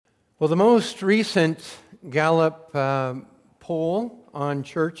Well, the most recent Gallup poll on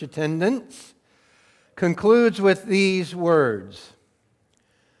church attendance concludes with these words.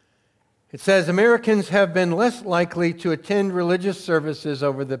 It says, Americans have been less likely to attend religious services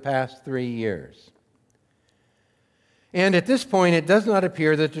over the past 3 years. And at this point, it does not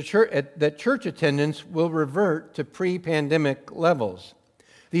appear that church attendance will revert to pre-pandemic levels.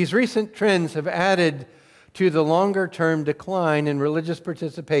 These recent trends have added to the longer-term decline in religious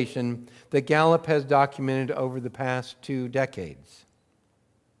participation that Gallup has documented over the past 2 decades.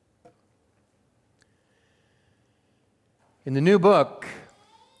 In the new book,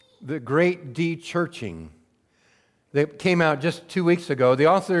 The Great De-Churching, that came out just 2 weeks ago, the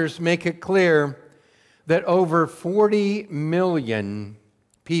authors make it clear that over 40 million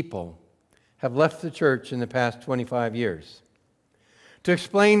people have left the church in the past 25 years. To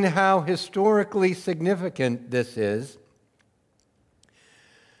explain how historically significant this is,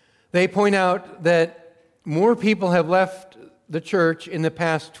 they point out that more people have left the church in the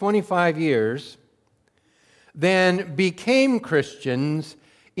past 25 years than became Christians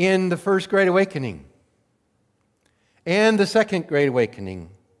in the First Great Awakening and the Second Great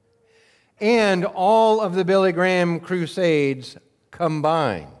Awakening and all of the Billy Graham crusades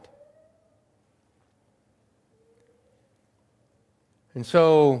combined. And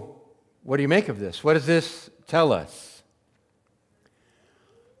so, what do you make of this? What does this tell us?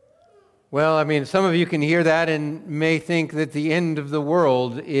 Well, I mean, some of you can hear that and may think that the end of the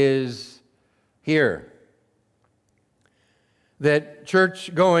world is here. That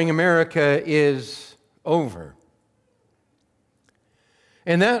church-going America is over.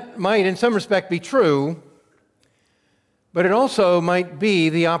 And that might, in some respect, be true, but it also might be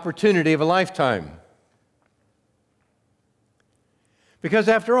the opportunity of a lifetime. Because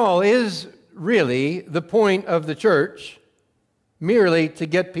after all, is really the point of the church merely to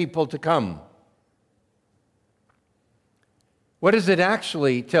get people to come? What does it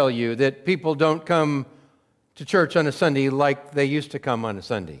actually tell you that people don't come to church on a Sunday like they used to come on a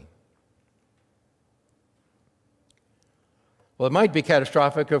Sunday? Well, it might be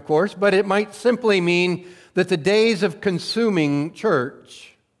catastrophic, of course, but it might simply mean that the days of consuming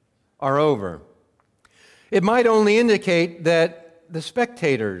church are over. It might only indicate that the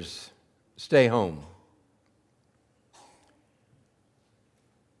spectators stay home.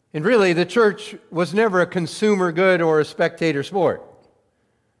 And really, the church was never a consumer good or a spectator sport.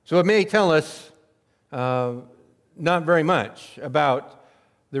 So it may tell us not very much about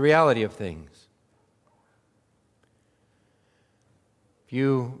the reality of things. If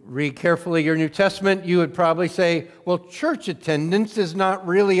you read carefully your New Testament, you would probably say, well, church attendance is not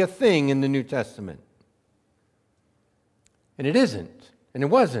really a thing in the New Testament. And it isn't, and it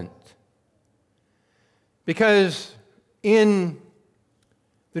wasn't. Because in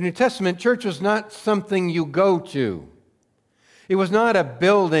the New Testament, church was not something you go to. It was not a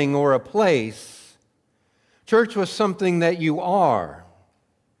building or a place. Church was something that you are.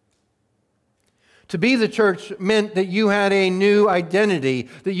 To be the church meant that you had a new identity,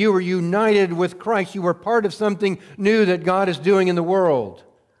 that you were united with Christ. You were part of something new that God is doing in the world.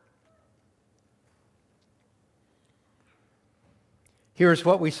 Here's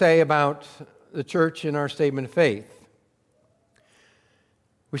what we say about the church in our statement of faith.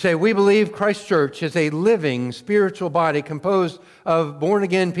 We say, we believe Christ Church is a living spiritual body composed of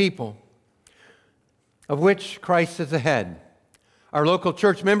born-again people, of which Christ is the head. Our local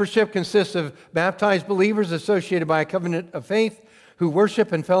church membership consists of baptized believers associated by a covenant of faith who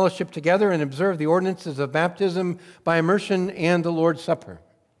worship and fellowship together and observe the ordinances of baptism by immersion and the Lord's Supper.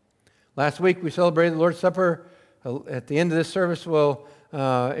 Last week we celebrated the Lord's Supper. At the end of this service, we'll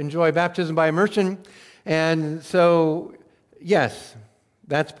enjoy baptism by immersion. And so, yes,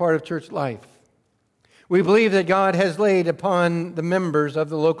 that's part of church life. We believe that God has laid upon the members of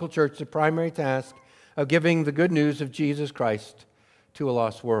the local church the primary task of giving the good news of Jesus Christ to a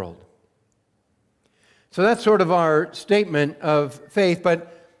lost world. So that's sort of our statement of faith.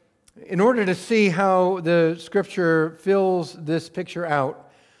 But in order to see how the Scripture fills this picture out,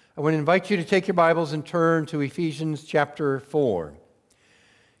 I want to invite you to take your Bibles and turn to Ephesians chapter 4.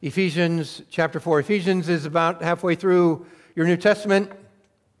 Ephesians chapter 4. Ephesians is about halfway through your New Testament,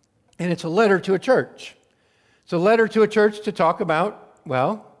 and it's a letter to a church. It's a letter to a church to talk about,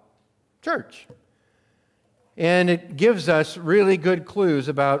 well, church. And it gives us really good clues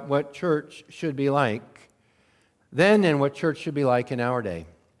about what church should be like then and what church should be like in our day.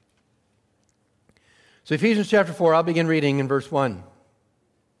 So Ephesians chapter 4, I'll begin reading in verse 1.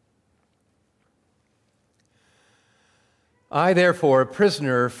 I, therefore, a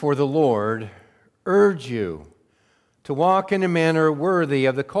prisoner for the Lord, urge you to to walk in a manner worthy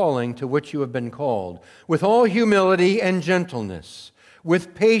of the calling to which you have been called, with all humility and gentleness,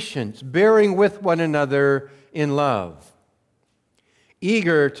 with patience, bearing with one another in love,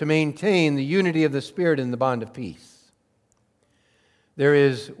 eager to maintain the unity of the Spirit in the bond of peace. There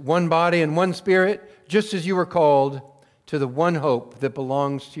is one body and one Spirit, just as you were called to the one hope that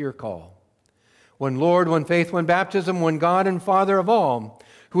belongs to your call. One Lord, one faith, one baptism, one God and Father of all,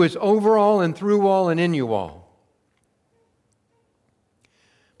 who is over all and through all and in you all.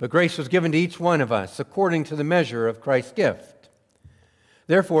 But grace was given to each one of us according to the measure of Christ's gift.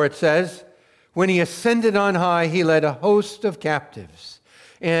 Therefore it says, when he ascended on high, he led a host of captives,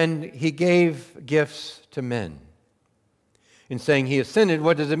 and he gave gifts to men. In saying he ascended,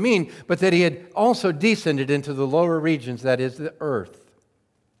 what does it mean? But that he had also descended into the lower regions, that is, the earth.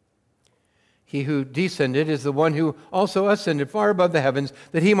 He who descended is the one who also ascended far above the heavens,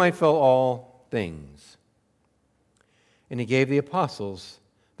 that he might fill all things. And he gave the apostles,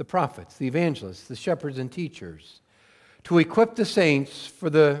 the prophets, the evangelists, the shepherds and teachers, to equip the saints for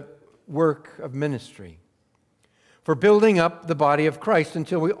the work of ministry, for building up the body of Christ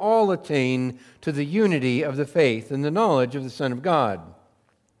until we all attain to the unity of the faith and the knowledge of the Son of God,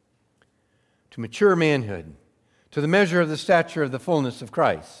 to mature manhood, to the measure of the stature of the fullness of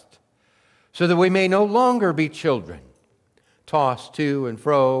Christ, so that we may no longer be children, tossed to and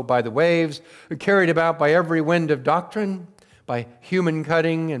fro by the waves, carried about by every wind of doctrine, by human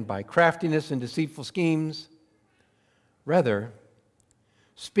cunning and by craftiness and deceitful schemes. Rather,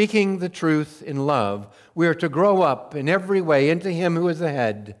 speaking the truth in love, we are to grow up in every way into Him who is the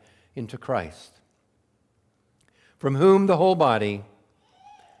head, into Christ, from whom the whole body,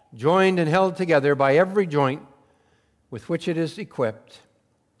 joined and held together by every joint with which it is equipped,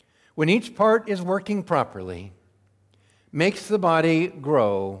 when each part is working properly, makes the body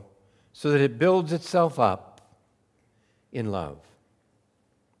grow so that it builds itself up in love.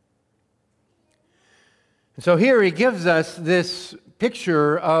 And so here he gives us this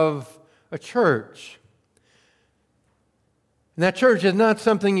picture of a church. And that church is not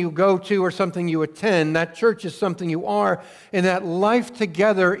something you go to or something you attend. That church is something you are. And that life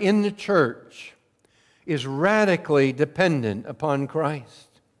together in the church is radically dependent upon Christ.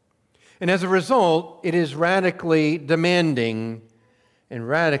 And as a result, it is radically demanding and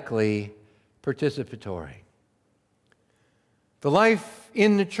radically participatory. The life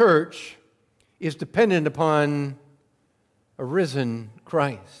in the church is dependent upon a risen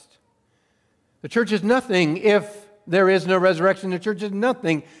Christ. The church is nothing if there is no resurrection. The church is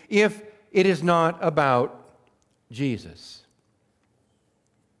nothing if it is not about Jesus.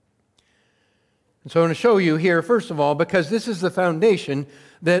 And so I want to show you here, first of all, because this is the foundation,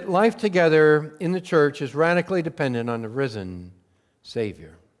 that life together in the church is radically dependent on the risen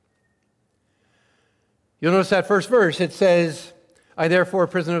Savior. You'll notice that first verse. It says, I therefore,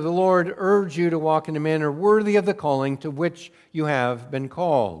 prisoner of the Lord, urge you to walk in a manner worthy of the calling to which you have been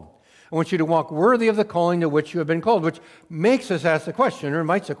called. I want you to walk worthy of the calling to which you have been called, which makes us ask the question, or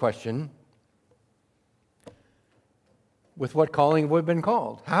invites a question, with what calling have we been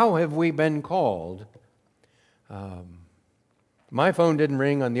called? How have we been called? My phone didn't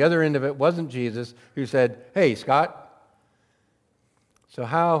ring. On the other end of it wasn't Jesus who said, hey, Scott. So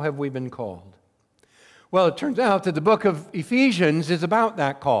how have we been called? Well, it turns out that the book of Ephesians is about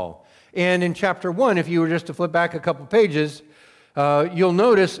that call. And in chapter 1, if you were just to flip back a couple pages, you'll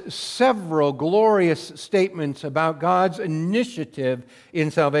notice several glorious statements about God's initiative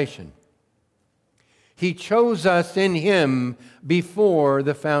in salvation. He chose us in Him before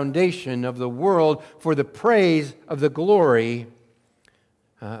the foundation of the world for the praise of the glory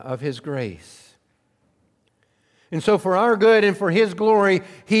of His grace. And so for our good and for His glory,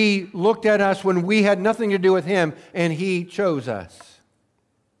 He looked at us when we had nothing to do with Him, and He chose us.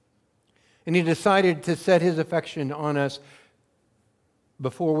 And He decided to set His affection on us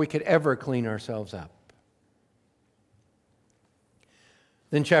before we could ever clean ourselves up.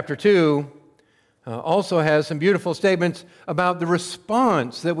 Then chapter 2 also has some beautiful statements about the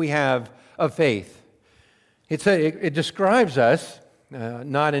response that we have of faith. It describes us,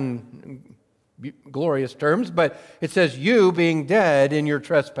 not in glorious terms, but it says, you being dead in your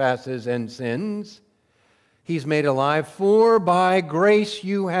trespasses and sins, He's made alive, for by grace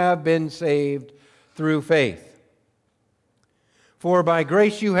you have been saved through faith. For by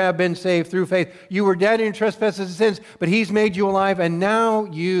grace you have been saved through faith. You were dead in your trespasses and sins, but He's made you alive, and now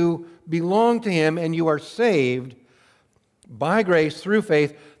you belong to Him, and you are saved by grace through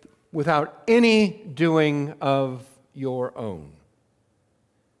faith without any doing of your own.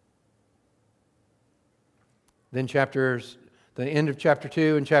 Then chapters the end of chapter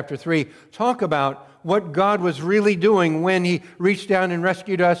 2 and chapter 3, talk about what God was really doing when He reached down and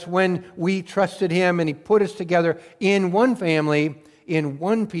rescued us, when we trusted Him and He put us together in one family, in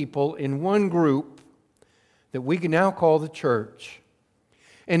one people, in one group that we can now call the church.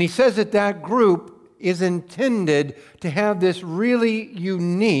 And He says that that group is intended to have this really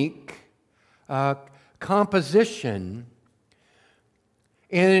unique composition,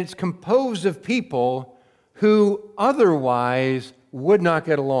 and it's composed of people who otherwise would not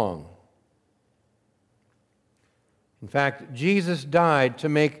get along. In fact, Jesus died to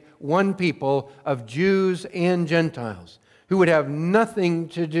make one people of Jews and Gentiles who would have nothing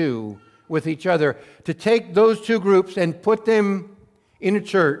to do with each other, to take those two groups and put them in a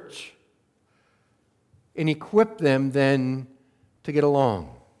church and equip them then to get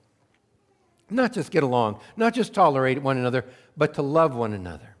along. Not just get along, not just tolerate one another, but to love one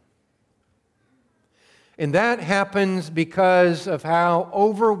another. And that happens because of how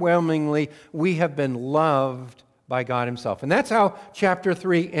overwhelmingly we have been loved by God Himself. And that's how chapter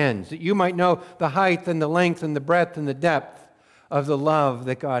 3 ends, that you might know the height and the length and the breadth and the depth of the love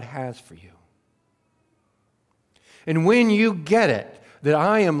that God has for you. And when you get it, that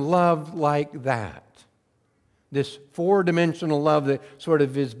I am loved like that, this four-dimensional love that sort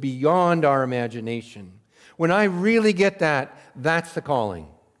of is beyond our imagination, when I really get that, that's the calling.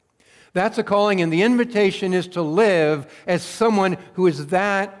 That's a calling, and the invitation is to live as someone who is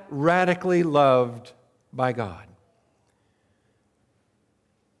that radically loved by God.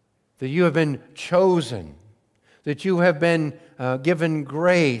 That you have been chosen, that you have been given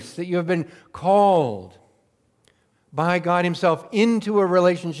grace, that you have been called by God Himself into a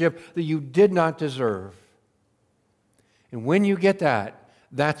relationship that you did not deserve. And when you get that,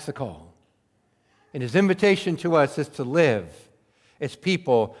 that's the call. And His invitation to us is to live as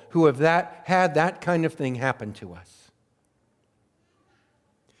people who have had that kind of thing happen to us.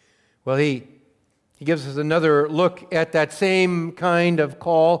 Well, He gives us another look at that same kind of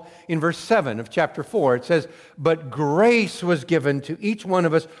call in verse 7 of chapter 4. It says, "But grace was given to each one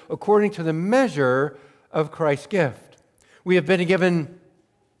of us according to the measure of Christ's gift." We have been given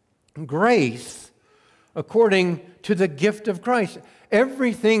grace according to the gift of Christ.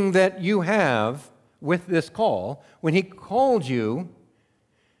 Everything that you have with this call, when He called you,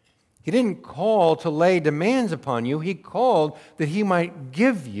 He didn't call to lay demands upon you. He called that He might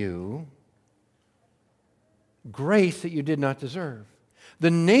give you grace that you did not deserve.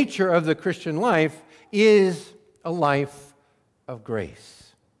 The nature of the Christian life is a life of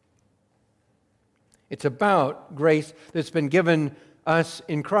grace. It's about grace that's been given us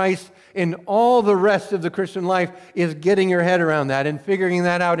in Christ, and all the rest of the Christian life is getting your head around that and figuring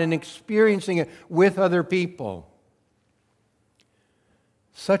that out and experiencing it with other people,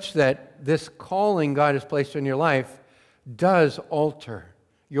 such that this calling God has placed in your life does alter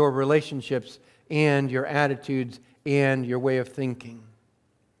your relationships and your attitudes and your way of thinking,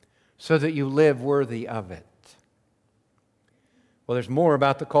 so that you live worthy of it. Well, there's more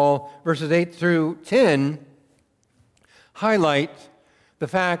about the call. Verses 8 through 10 highlight the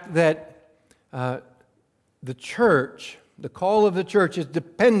fact that the church, the call of the church, is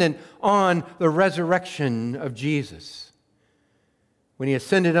dependent on the resurrection of Jesus. When He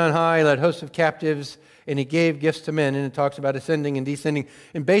ascended on high, He led hosts of captives, and He gave gifts to men. And it talks about ascending and descending.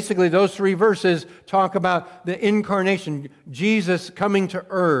 And basically, those three verses talk about the incarnation, Jesus coming to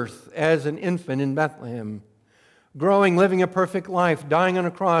earth as an infant in Bethlehem, growing, living a perfect life, dying on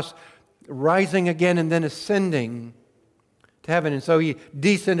a cross, rising again, and then ascending to heaven. And so He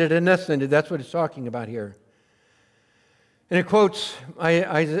descended and ascended. That's what it's talking about here. And it quotes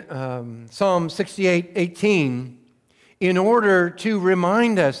Psalm 68:18 in order to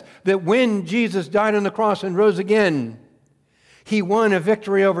remind us that when Jesus died on the cross and rose again, He won a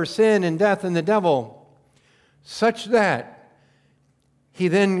victory over sin and death and the devil, such that He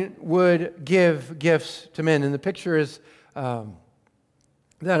then would give gifts to men. And the picture is that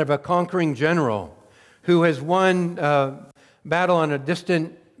of a conquering general who has won battle on a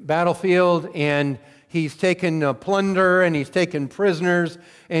distant battlefield, and he's taken plunder and he's taken prisoners,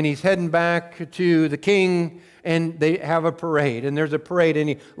 and he's heading back to the king, and they have a parade. And there's a parade, and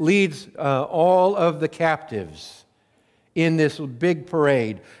he leads all of the captives in this big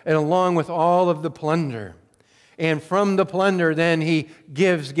parade, and along with all of the plunder. And from the plunder, then he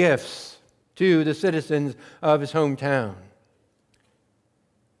gives gifts to the citizens of his hometown.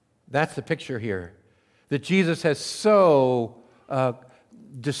 That's the picture here. That Jesus has so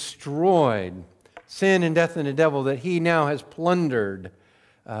destroyed sin and death and the devil that He now has plundered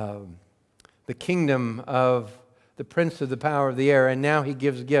the kingdom of the prince of the power of the air, and now He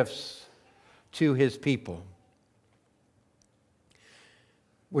gives gifts to His people.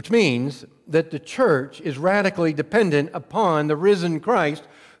 which means that the church is radically dependent upon the risen Christ,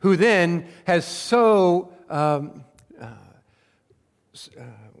 who then has so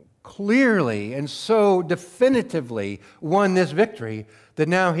clearly and so definitively won this victory that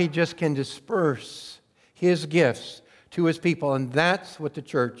now he just can disperse his gifts to his people. And that's what the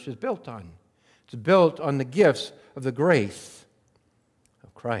church is built on. It's built on the gifts of the grace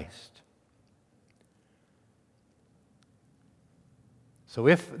of Christ. So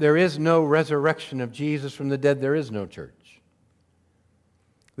if there is no resurrection of Jesus from the dead, there is no church.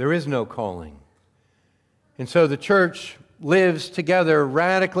 There is no calling. And so the church lives together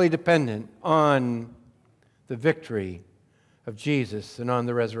radically dependent on the victory of Jesus and on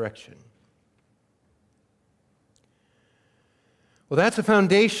the resurrection. Well, that's the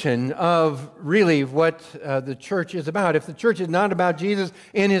foundation of really what the church is about. If the church is not about Jesus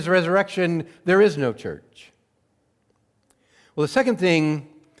and his resurrection, there is no church. Well, the second thing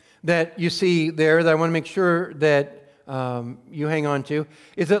that you see there that I want to make sure that you hang on to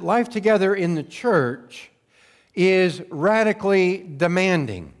is that life together in the church is radically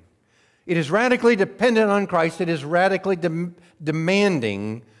demanding. It is radically dependent on Christ. It is radically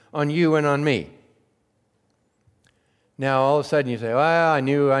demanding on you and on me. Now, all of a sudden you say, well, I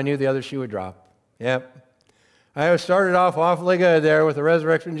knew the other shoe would drop. Yep. I started off awfully good there with the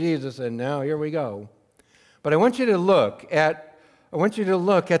resurrection of Jesus, and now here we go. But I want you to look at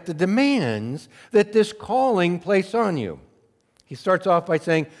the demands that this calling places on you. He starts off by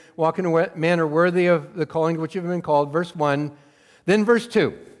saying, walk in a manner worthy of the calling to which you've been called, verse 1. Then verse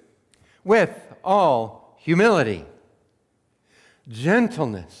 2, with all humility,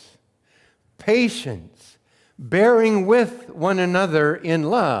 gentleness, patience, bearing with one another in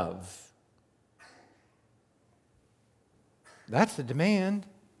love. That's the demand.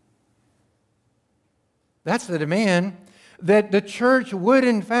 That's the demand that the church would,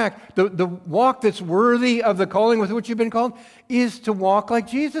 in fact, the walk that's worthy of the calling with which you've been called is to walk like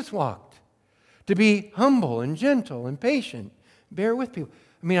Jesus walked, to be humble and gentle and patient, bear with people.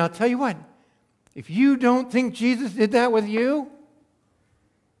 I mean, I'll tell you what, if you don't think Jesus did that with you,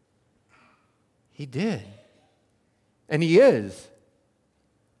 he did. And he is.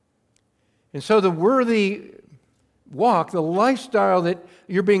 And so the worthy walk, the lifestyle that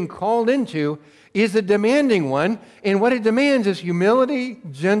you're being called into, is a demanding one. And what it demands is humility,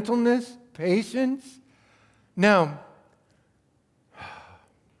 gentleness, patience. Now,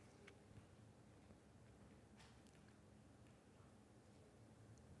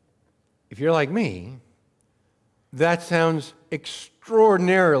 if you're like me, that sounds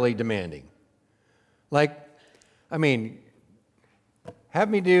extraordinarily demanding. Like, I mean, have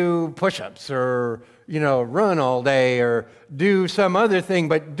me do push-ups or, run all day or do some other thing,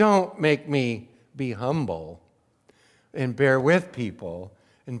 but don't make me be humble and bear with people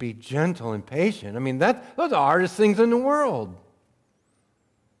and be gentle and patient. I mean, those are the hardest things in the world.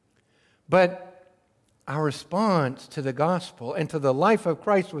 But our response to the gospel and to the life of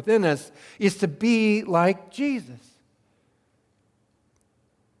Christ within us is to be like Jesus,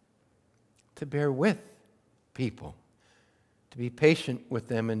 to bear with people, to be patient with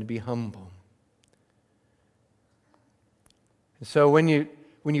them, and to be humble. And so when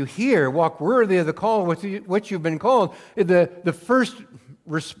you hear walk worthy of the call with which you've been called, the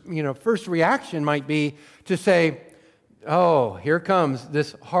first reaction might be to say, oh, here comes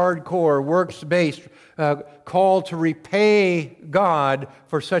this hardcore, works-based call to repay God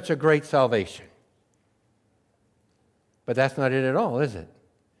for such a great salvation. But that's not it at all, is it?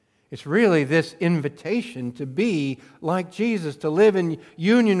 It's really this invitation to be like Jesus, to live in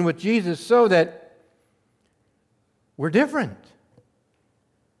union with Jesus so that we're different,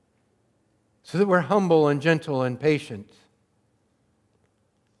 so that we're humble and gentle and patient.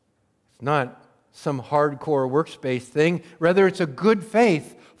 It's not some hardcore works-based thing. Rather, it's a good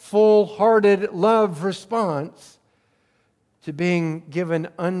faith, full-hearted love response to being given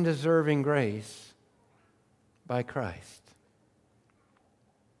undeserving grace by Christ.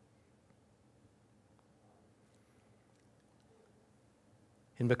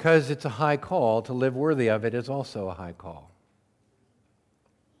 And because it's a high call, to live worthy of it is also a high call.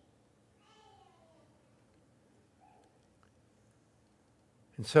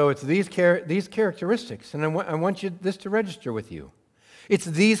 And so it's these characteristics, and I want this to register with you. It's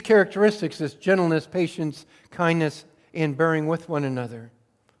these characteristics, this gentleness, patience, kindness, and bearing with one another,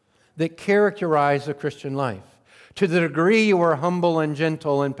 that characterize the Christian life. To the degree you are humble and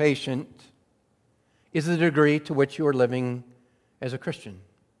gentle and patient is the degree to which you are living as a Christian.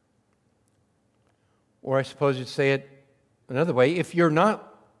 Or I suppose you'd say it another way. If you're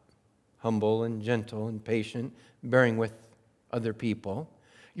not humble and gentle and patient, bearing with other people,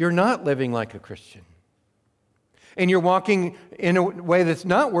 you're not living like a Christian. And you're walking in a way that's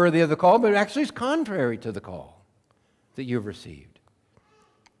not worthy of the call, but actually is contrary to the call that you've received.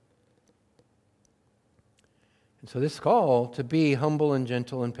 And so this call to be humble and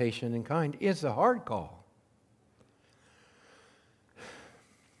gentle and patient and kind is a hard call.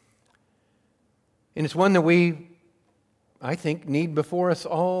 And it's one that we, I think, need before us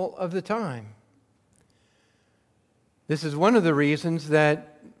all of the time. This is one of the reasons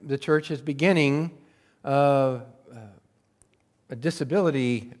that the church is beginning a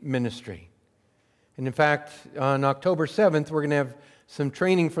disability ministry. And in fact, on October 7th, we're going to have some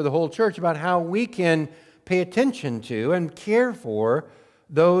training for the whole church about how we can pay attention to and care for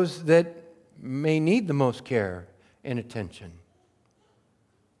those that may need the most care and attention,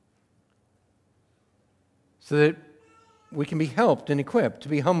 so that we can be helped and equipped to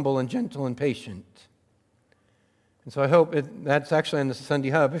be humble and gentle and patient. And so I hope that's actually on the Sunday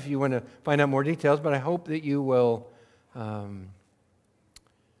Hub if you want to find out more details, but I hope that you will, I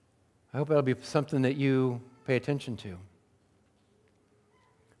hope it'll be something that you pay attention to.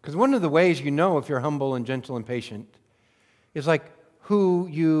 Because one of the ways you know if you're humble and gentle and patient is like who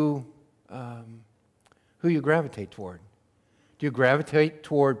you gravitate toward. Do you gravitate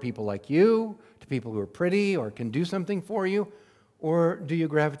toward people like you, to people who are pretty or can do something for you? Or do you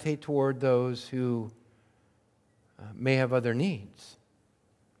gravitate toward those who may have other needs?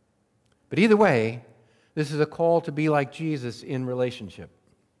 But either way, this is a call to be like Jesus in relationship.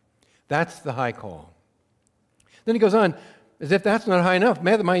 That's the high call. Then he goes on, as if that's not high enough.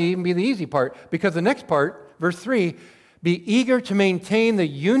 Man, that might even be the easy part, because the next part, verse 3, be eager to maintain the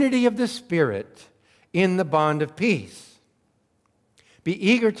unity of the Spirit in the bond of peace. Be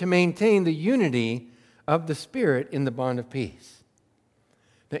eager to maintain the unity of the Spirit in the bond of peace.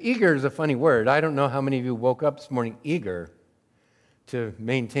 Now, eager is a funny word. I don't know how many of you woke up this morning eager to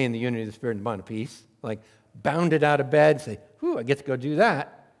maintain the unity of the Spirit in the bond of peace, like bounded out of bed, say, whew, I get to go do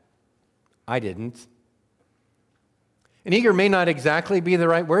that. I didn't. And eager may not exactly be the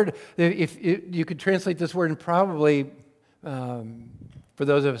right word. If you could translate this word, and probably for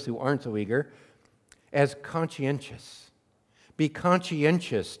those of us who aren't so eager, as conscientious. Be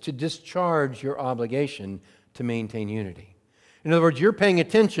conscientious to discharge your obligation to maintain unity. In other words, you're paying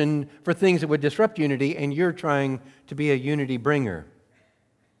attention for things that would disrupt unity, and you're trying to be a unity bringer.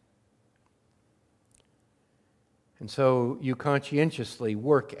 And so you conscientiously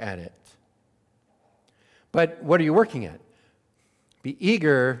work at it. But what are you working at? Be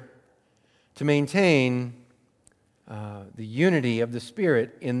eager to maintain the unity of the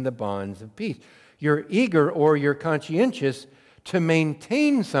Spirit in the bonds of peace. You're eager or you're conscientious to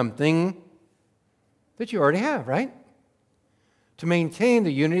maintain something that you already have, right? To maintain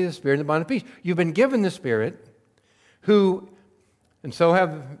the unity of the Spirit in the bond of peace. You've been given the Spirit, and so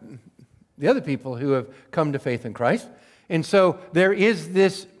have the other people who have come to faith in Christ. And so there is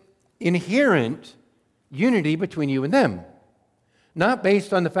this inherent unity between you and them. Not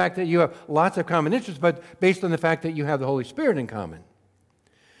based on the fact that you have lots of common interests, but based on the fact that you have the Holy Spirit in common.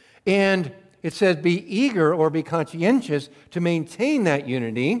 And it says, be eager or be conscientious to maintain that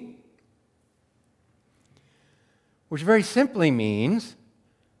unity, which very simply means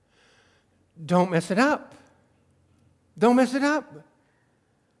don't mess it up. Don't mess it up.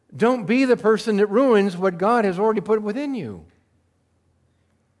 Don't be the person that ruins what God has already put within you.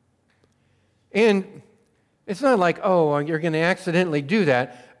 And it's not like, oh, you're going to accidentally do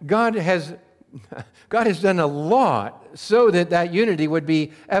that. God has done a lot so that that unity would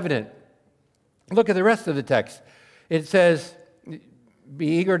be evident. Look at the rest of the text. It says, be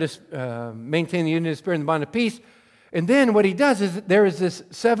eager to maintain the unity of the Spirit in the bond of peace. And then what he does is there is this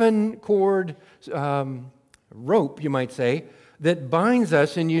 7-cord rope, you might say, that binds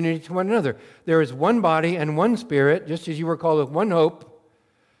us in unity to one another. There is one body and one Spirit, just as you were called with one hope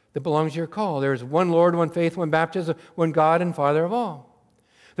that belongs to your call. There is one Lord, one faith, one baptism, one God and Father of all.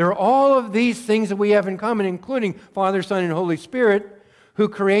 There are all of these things that we have in common, including Father, Son, and Holy Spirit, who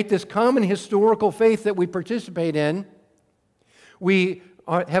create this common historical faith that we participate in. We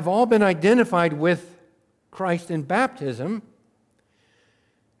have all been identified with Christ in baptism.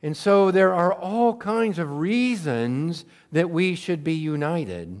 And so there are all kinds of reasons that we should be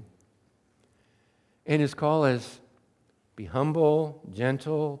united. And his call is be humble,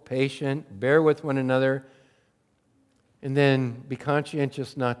 gentle, patient, bear with one another, and then be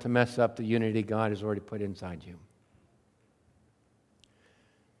conscientious not to mess up the unity God has already put inside you.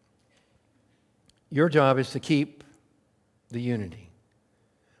 Your job is to keep the unity.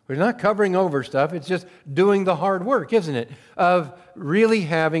 We're not covering over stuff. It's just doing the hard work, isn't it? Of really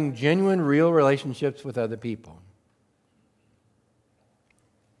having genuine, real relationships with other people.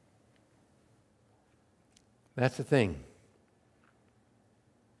 That's the thing.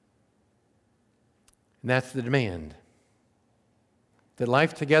 And that's the demand. That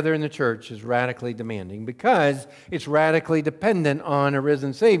life together in the church is radically demanding because it's radically dependent on a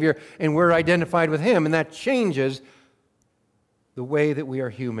risen Savior, and we're identified with Him, and that changes the way that we are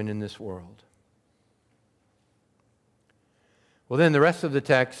human in this world. Well, then the rest of the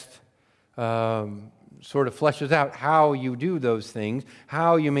text sort of fleshes out how you do those things,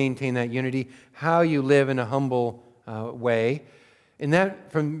 how you maintain that unity, how you live in a humble way. And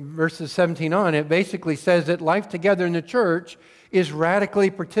that, from verses 17 on, it basically says that life together in the church is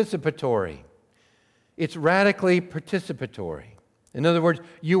radically participatory. It's radically participatory. In other words,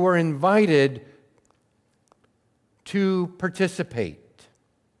 you are invited to participate.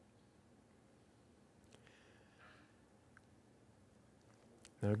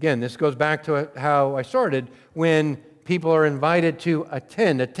 Now again, this goes back to how I started, when people are invited to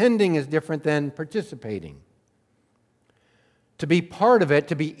attend. Attending is different than participating. To be part of it,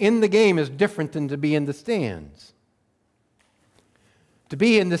 to be in the game, is different than to be in the stands. To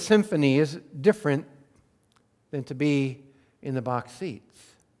be in the symphony is different than to be in the box seats.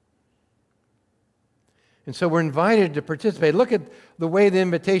 And so we're invited to participate. Look at the way the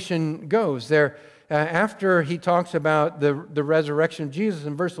invitation goes there. After he talks about the resurrection of Jesus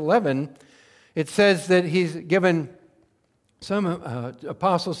in verse 11, it says that he's given some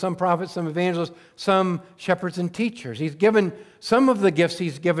apostles, some prophets, some evangelists, some shepherds and teachers. He's given some of the gifts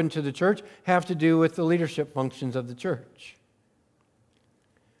he's given to the church have to do with the leadership functions of the church.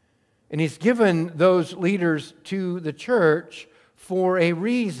 And he's given those leaders to the church for a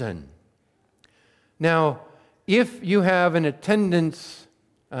reason. Now, if you have an attendance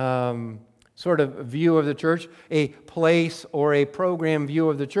sort of view of the church, a place or a program view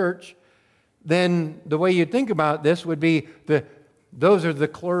of the church, then the way you'd think about this would be those are the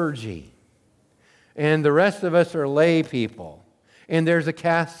clergy. And the rest of us are lay people. And there's a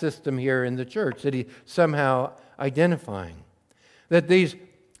caste system here in the church that he's somehow identifying. That these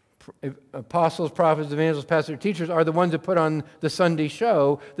apostles, prophets, evangelists, pastors, teachers are the ones that put on the Sunday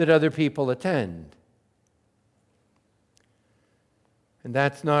show that other people attend. And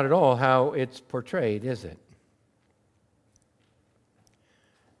that's not at all how it's portrayed, is it?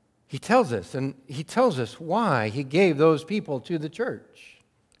 He tells us, and he tells us why he gave those people to the church.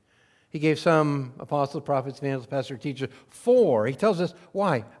 He gave some apostles, prophets, evangelists, pastors, teachers, for. He tells us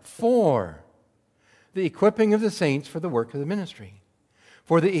why. For the equipping of the saints for the work of the ministry.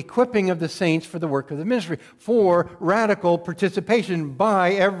 For the equipping of the saints for the work of the ministry. For radical participation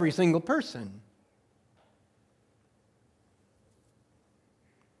by every single person.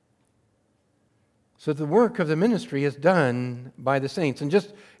 So the work of the ministry is done by the saints. And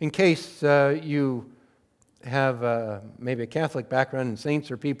just in case you have maybe a Catholic background, and saints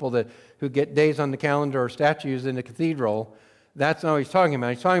are people who get days on the calendar or statues in the cathedral, that's not what he's talking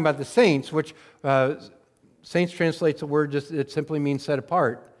about. He's talking about the saints, which saints translates the word, just it simply means set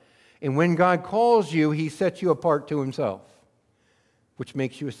apart. And when God calls you, he sets you apart to himself, which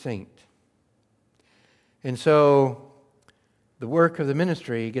makes you a saint. And so the work of the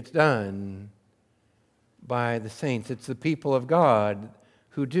ministry gets done by the saints. It's the people of God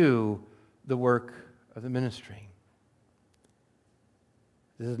who do the work of the ministry.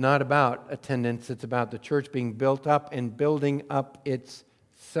 This is not about attendance. It's about the church being built up and building up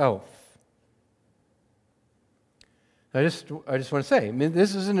itself. I just want to say, I mean,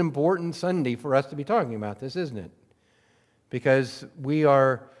 this is an important Sunday for us to be talking about this, isn't it? Because we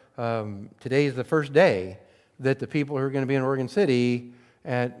are, today is the first day that the people who are going to be in Oregon City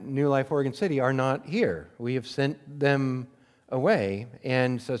at New Life Oregon City are not here. We have sent them away.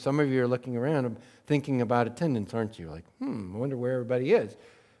 And so some of you are looking around and thinking about attendance, aren't you? Like, I wonder where everybody is.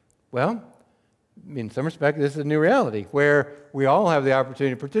 Well, in some respect, this is a new reality where we all have the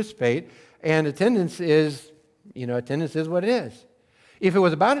opportunity to participate, and attendance is what it is. If it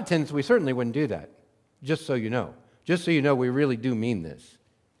was about attendance, we certainly wouldn't do that, just so you know. Just so you know, we really do mean this.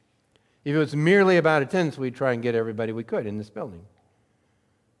 If it was merely about attendance, we'd try and get everybody we could in this building,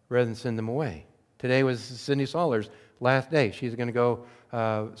 rather than send them away. Today was Cindy Soller's last day. She's going to go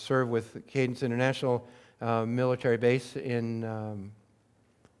serve with Cadence International military base in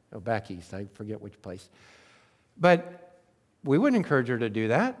back east. I forget which place. But we wouldn't encourage her to do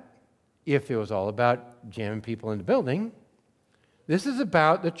that if it was all about jamming people in the building. This is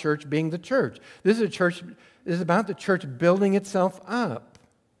about the church being the church. This is about the church building itself up.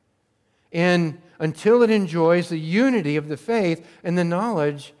 And until it enjoys the unity of the faith and the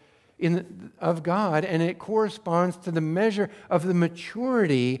knowledge of God, and it corresponds to the measure of the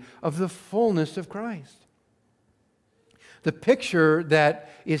maturity of the fullness of Christ. The picture that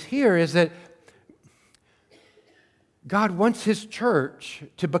is here is that God wants His church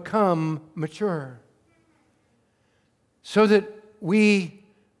to become mature so that we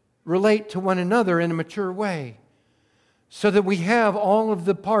relate to one another in a mature way, so that we have all of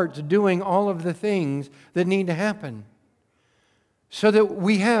the parts doing all of the things that need to happen, so that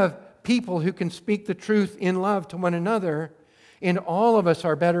we have people who can speak the truth in love to one another, and all of us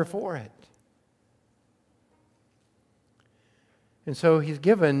are better for it. And so He's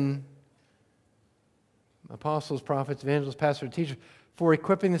given apostles, prophets, evangelists, pastors, teachers for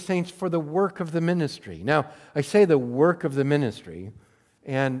equipping the saints for the work of the ministry. Now, I say the work of the ministry,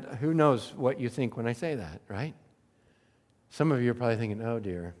 and who knows what you think when I say that, right? Some of you are probably thinking, oh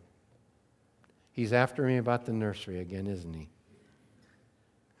dear, he's after me about the nursery again, isn't he?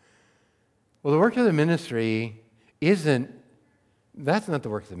 Well, the work of the ministry that's not the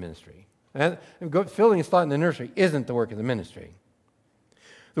work of the ministry. Filling a slot in the nursery isn't the work of the ministry.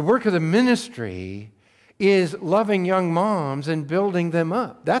 The work of the ministry is loving young moms and building them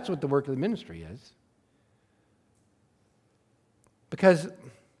up. That's what the work of the ministry is. Because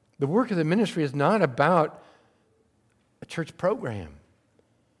the work of the ministry is not about a church program.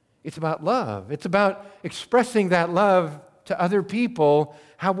 It's about love. It's about expressing that love to other people,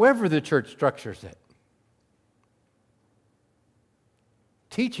 however the church structures it.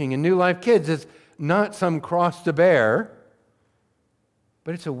 Teaching in New Life Kids is not some cross to bear,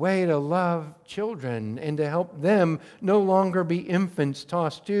 but it's a way to love children and to help them no longer be infants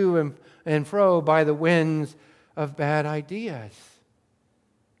tossed to and fro by the winds of bad ideas.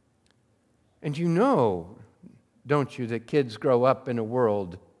 And you know, don't you, that kids grow up in a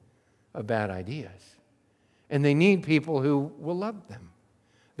world of bad ideas. And they need people who will love them.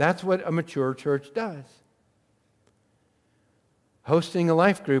 That's what a mature church does. Hosting a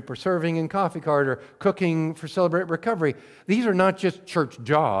life group or serving in coffee cart or cooking for Celebrate Recovery. These are not just church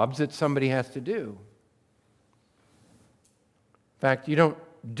jobs that somebody has to do. In fact, you don't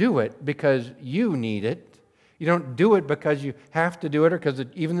do it because you need it. You don't do it because you have to do it or because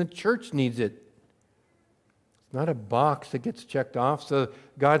even the church needs it. It's not a box that gets checked off so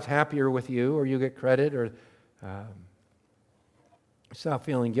God's happier with you or you get credit or stop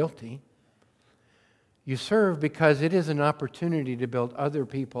feeling guilty. You serve because it is an opportunity to build other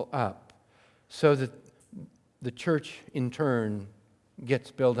people up so that the church in turn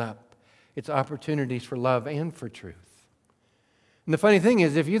gets built up. It's opportunities for love and for truth. And the funny thing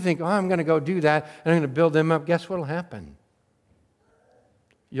is, if you think, oh, I'm going to go do that and I'm going to build them up, guess what will happen?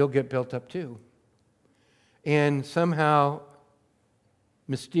 You'll get built up too. And somehow,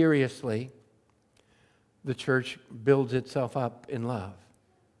 mysteriously, the church builds itself up in love.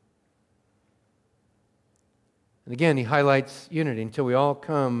 And again, he highlights unity until we all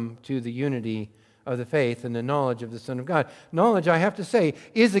come to the unity of the faith and the knowledge of the Son of God. Knowledge, I have to say,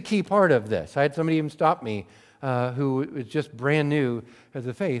 is a key part of this. I had somebody even stop me who was just brand new to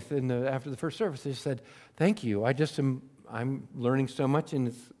the faith after the first service. They said, thank you. I'm learning so much and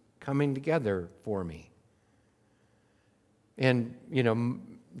it's coming together for me. And, you know,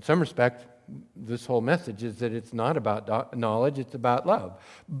 in some respect, this whole message is that it's not about knowledge, it's about love.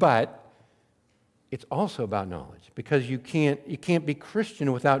 But it's also about knowledge, because you can't be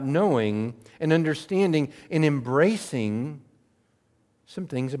Christian without knowing and understanding and embracing some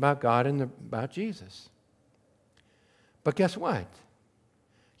things about God and about Jesus. But guess what?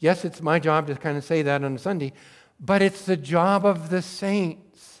 Yes, it's my job to kind of say that on a Sunday, but it's the job of the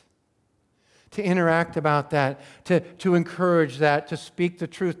saints to interact about that, to encourage that, to speak the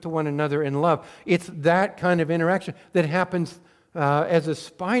truth to one another in love. It's that kind of interaction that happens as a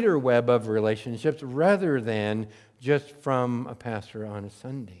spider web of relationships rather than just from a pastor on a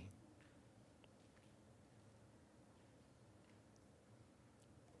Sunday.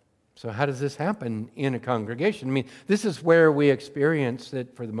 So how does this happen in a congregation? I mean, this is where we experience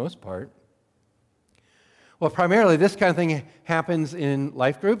it for the most part. Well, primarily this kind of thing happens in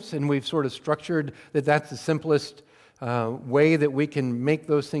life groups, and we've sort of structured that that's the simplest way that we can make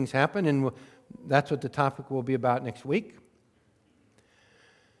those things happen, and that's what the topic will be about next week.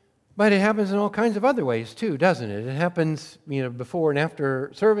 But it happens in all kinds of other ways too, doesn't it? It happens, before and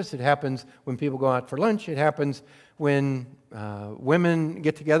after service. It happens when people go out for lunch. It happens when women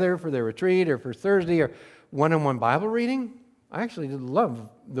get together for their retreat or for Thursday or one-on-one Bible reading. I actually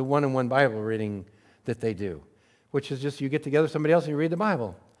love the one-on-one Bible reading that they do, which is just you get together with somebody else and you read the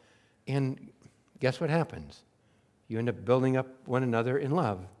Bible. And guess what happens? You end up building up one another in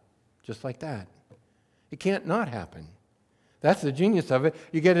love, just like that. It can't not happen. That's the genius of it.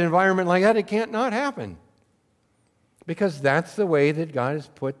 You get an environment like that, it can't not happen. Because that's the way that God has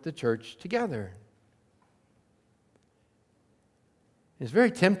put the church together. It's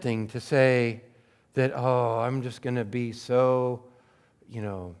very tempting to say, that, oh, I'm just going to be so,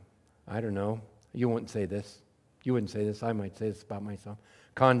 I don't know. You wouldn't say this. You wouldn't say this. I might say this about myself.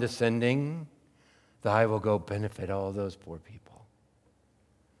 Condescending, that I will go benefit all those poor people.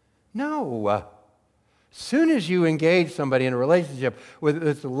 No. Soon as you engage somebody in a relationship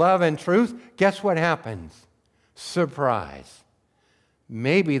with love and truth, guess what happens? Surprise.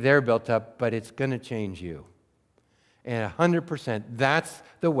 Maybe they're built up, but it's going to change you. And 100%, that's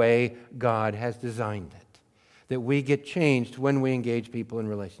the way God has designed it. That we get changed when we engage people in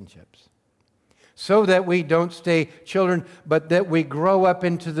relationships. So that we don't stay children, but that we grow up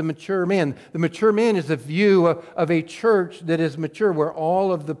into the mature man. The mature man is a view of a church that is mature, where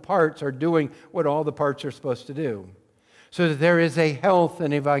all of the parts are doing what all the parts are supposed to do. So that there is a health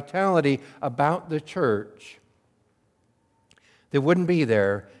and a vitality about the church that wouldn't be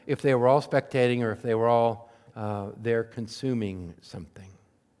there if they were all spectating or if they were all there consuming something.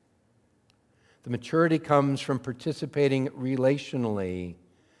 The maturity comes from participating relationally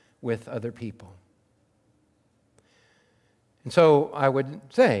with other people. And so I would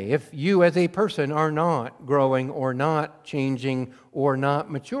say, if you as a person are not growing or not changing or not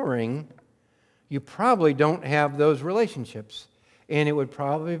maturing, you probably don't have those relationships. And it would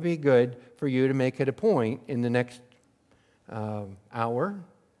probably be good for you to make it a point in the next hour,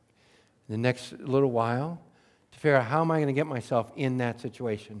 the next little while, to figure out how am I going to get myself in that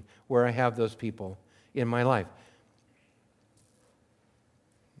situation where I have those people in my life.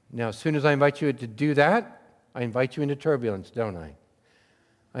 Now, as soon as I invite you to do that, I invite you into turbulence, don't I?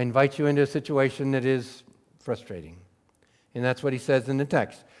 I invite you into a situation that is frustrating. And that's what he says in the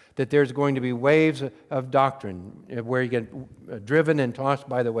text, that there's going to be waves of doctrine where you get driven and tossed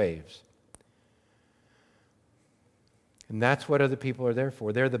by the waves. And that's what other people are there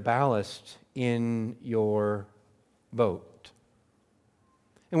for. They're the ballast in your boat.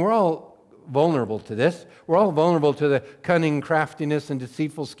 And we're all vulnerable to this. We're all vulnerable to the cunning craftiness and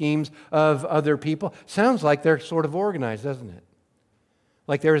deceitful schemes of other people. Sounds like they're sort of organized, doesn't it?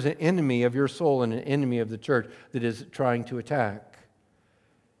 Like there is an enemy of your soul and an enemy of the church that is trying to attack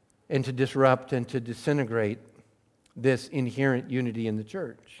and to disrupt and to disintegrate this inherent unity in the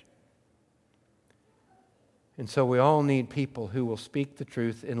church. And so we all need people who will speak the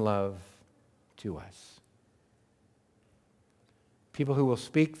truth in love to us. People who will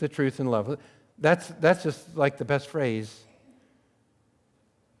speak the truth in love. That's just like the best phrase.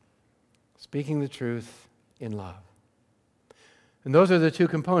 Speaking the truth in love. And those are the two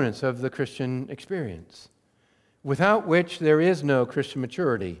components of the Christian experience, without which there is no Christian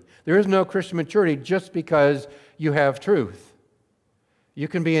maturity. There is no Christian maturity just because you have truth. You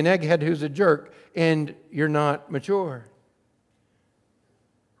can be an egghead who's a jerk and you're not mature.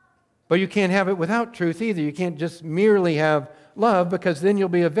 But you can't have it without truth either. You can't just merely have love, because then you'll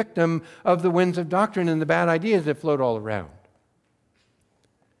be a victim of the winds of doctrine and the bad ideas that float all around.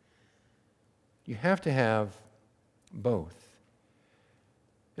 You have to have both.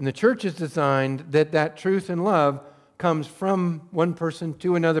 And the church is designed that truth and love comes from one person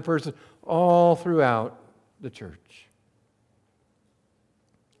to another person all throughout the church.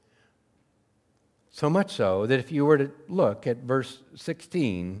 So much so that if you were to look at verse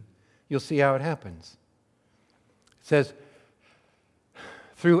 16, you'll see how it happens. It says,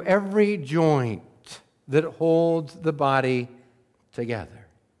 through every joint that holds the body together.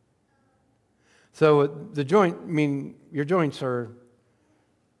 So the joint, your joints are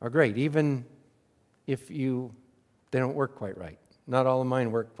great, even if they don't work quite right. Not all of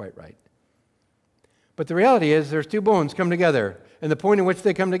mine work quite right. But the reality is there's two bones come together, and the point in which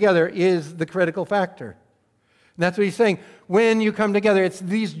they come together is the critical factor. And that's what he's saying. When you come together, it's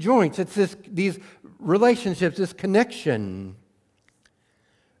these joints, it's these relationships, this connection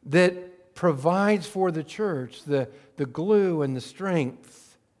that provides for the church the glue and the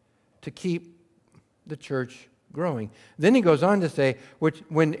strength to keep the church growing. Then he goes on to say,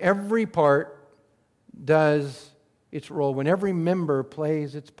 when every part does its role, when every member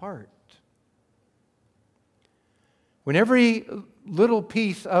plays its part. When every little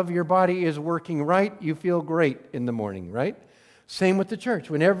piece of your body is working right, you feel great in the morning, right? Same with the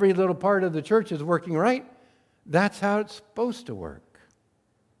church. When every little part of the church is working right, that's how it's supposed to work.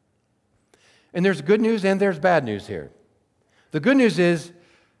 And there's good news and there's bad news here. The good news is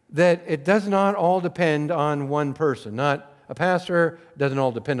that it does not all depend on one person. Not a pastor, it doesn't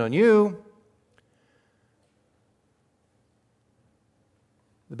all depend on you.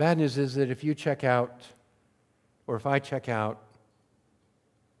 The bad news is that if you check out, or if I check out,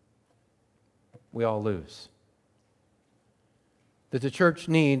 we all lose. That the church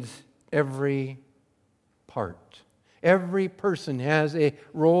needs every part. Every person has a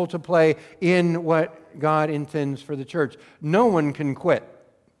role to play in what God intends for the church. No one can quit.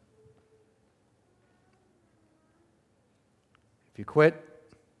 If you quit,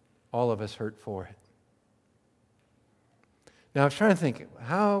 all of us hurt for it. Now I was trying to think,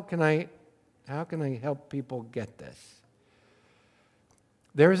 how can I help people get this?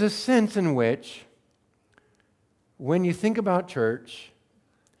 There is a sense in which, when you think about church,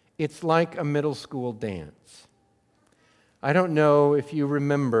 it's like a middle school dance. I don't know if you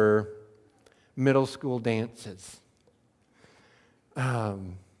remember middle school dances.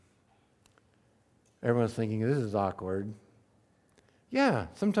 Everyone's thinking, this is awkward. Yeah,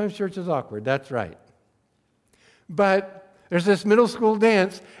 sometimes church is awkward, that's right. But there's this middle school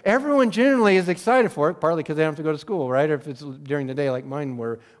dance. Everyone generally is excited for it, partly because they don't have to go to school, right? Or if it's during the day like mine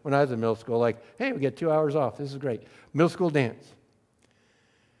were when I was in middle school, like, hey, we get 2 hours off. This is great. Middle school dance.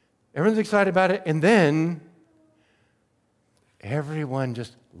 Everyone's excited about it, and then everyone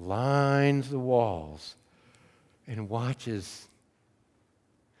just lines the walls and watches.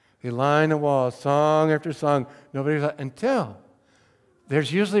 They line the walls, song after song. Until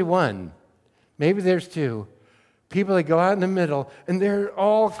there's usually one, maybe there's two, people that go out in the middle, and they're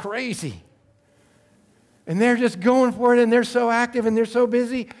all crazy. And they're just going for it, and they're so active, and they're so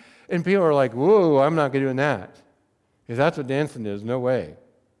busy. And people are like, whoa, I'm not going to do that. Because that's what dancing is, no way.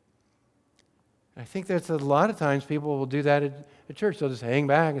 I think that's a lot of times people will do that at church. They'll just hang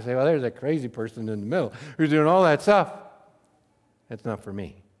back and say, well, there's a crazy person in the middle who's doing all that stuff. That's not for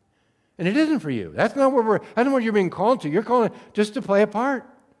me. And it isn't for you. That's not what you're being called to. You're called just to play a part.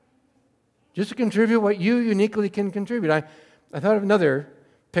 Just to contribute what you uniquely can contribute. I thought of another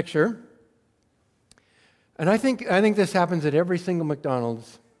picture. And I think this happens at every single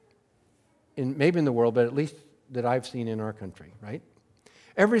McDonald's, maybe in the world, but at least that I've seen in our country, right?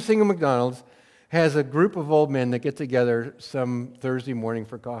 Every single McDonald's has a group of old men that get together some Thursday morning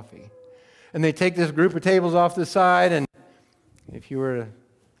for coffee. And they take this group of tables off the side, and if you were to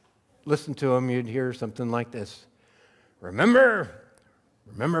listen to them, you'd hear something like this. Remember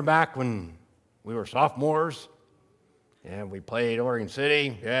back when we were sophomores? Yeah, we played Oregon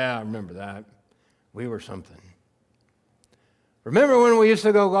City. Yeah, I remember that. We were something. Remember when we used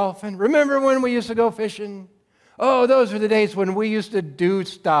to go golfing? Remember when we used to go fishing? Oh, those were the days when we used to do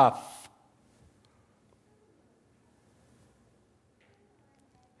stuff.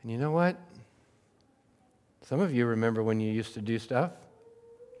 And you know what? Some of you remember when you used to do stuff.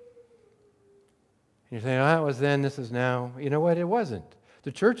 And you're saying, oh, that was then, this is now. You know what? It wasn't.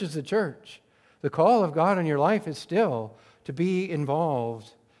 The church is the church. The call of God in your life is still to be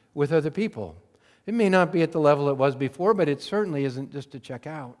involved with other people. It may not be at the level it was before, but it certainly isn't just to check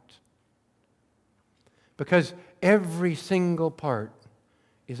out. Because every single part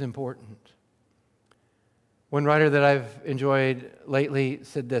is important. One writer that I've enjoyed lately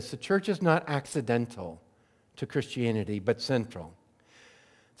said this: the church is not accidental to Christianity, but central.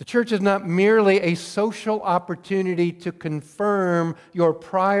 The church is not merely a social opportunity to confirm your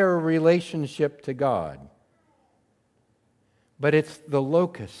prior relationship to God, but it's the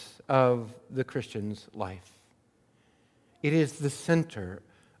locus of the Christian's life. It is the center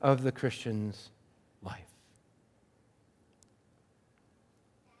of the Christian's life.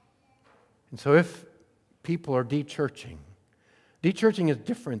 And so if people are de-churching is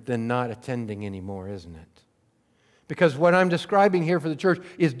different than not attending anymore, isn't it? Because what I'm describing here for the church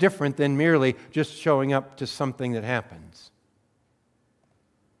is different than merely just showing up to something that happens.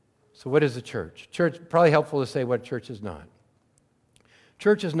 So what is the church? Church, probably helpful to say what church is not.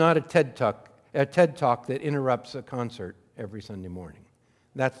 Church is not a TED Talk that interrupts a concert every Sunday morning.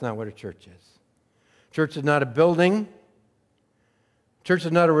 That's not what a church is. Church is not a building. Church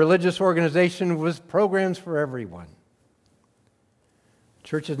is not a religious organization with programs for everyone.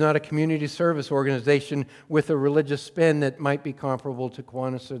 Church is not a community service organization with a religious spin that might be comparable to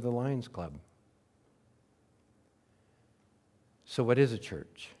Kiwanis or the Lions Club. So what is a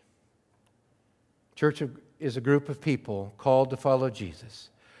church? Church is a group of people called to follow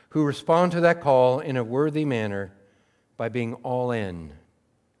Jesus, who respond to that call in a worthy manner by being all in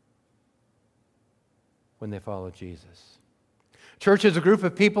when they follow Jesus. Church is a group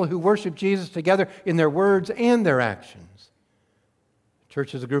of people who worship Jesus together in their words and their actions.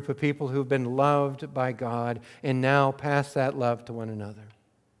 Church is a group of people who have been loved by God and now pass that love to one another.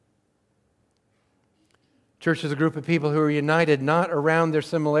 Church is a group of people who are united not around their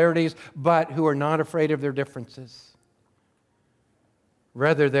similarities, but who are not afraid of their differences.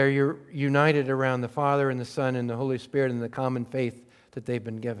 Rather, they're united around the Father and the Son and the Holy Spirit and the common faith that they've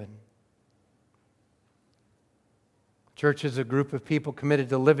been given. Church is a group of people committed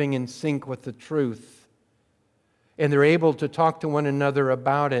to living in sync with the truth and they're able to talk to one another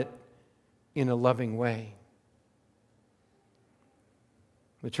about it in a loving way.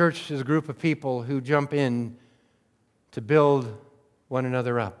 The church is a group of people who jump in to build one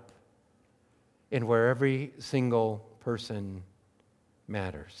another up, and where every single person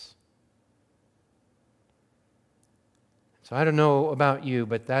matters. So I don't know about you,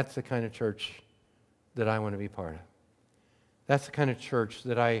 but that's the kind of church that I want to be part of. That's the kind of church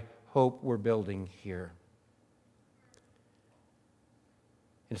that I hope we're building here.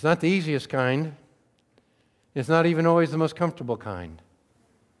 It's not the easiest kind. It's not even always the most comfortable kind.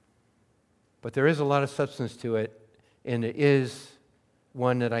 But there is a lot of substance to it, and it is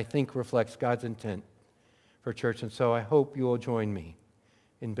one that I think reflects God's intent for church. And so I hope you will join me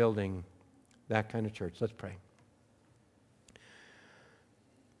in building that kind of church. Let's pray.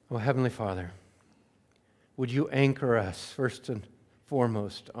 Oh, Heavenly Father, would you anchor us first and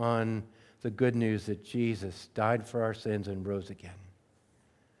foremost on the good news that Jesus died for our sins and rose again?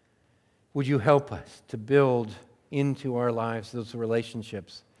 Would you help us to build into our lives those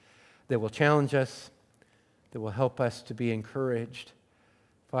relationships that will challenge us, that will help us to be encouraged?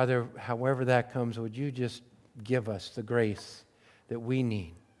 Father, however that comes, would you just give us the grace that we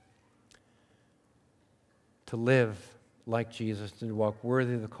need to live like Jesus, to walk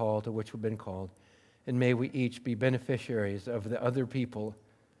worthy of the call to which we've been called. And may we each be beneficiaries of the other people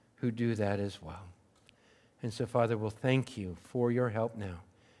who do that as well. And so, Father, we'll thank you for your help now.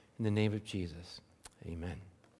 In the name of Jesus, amen.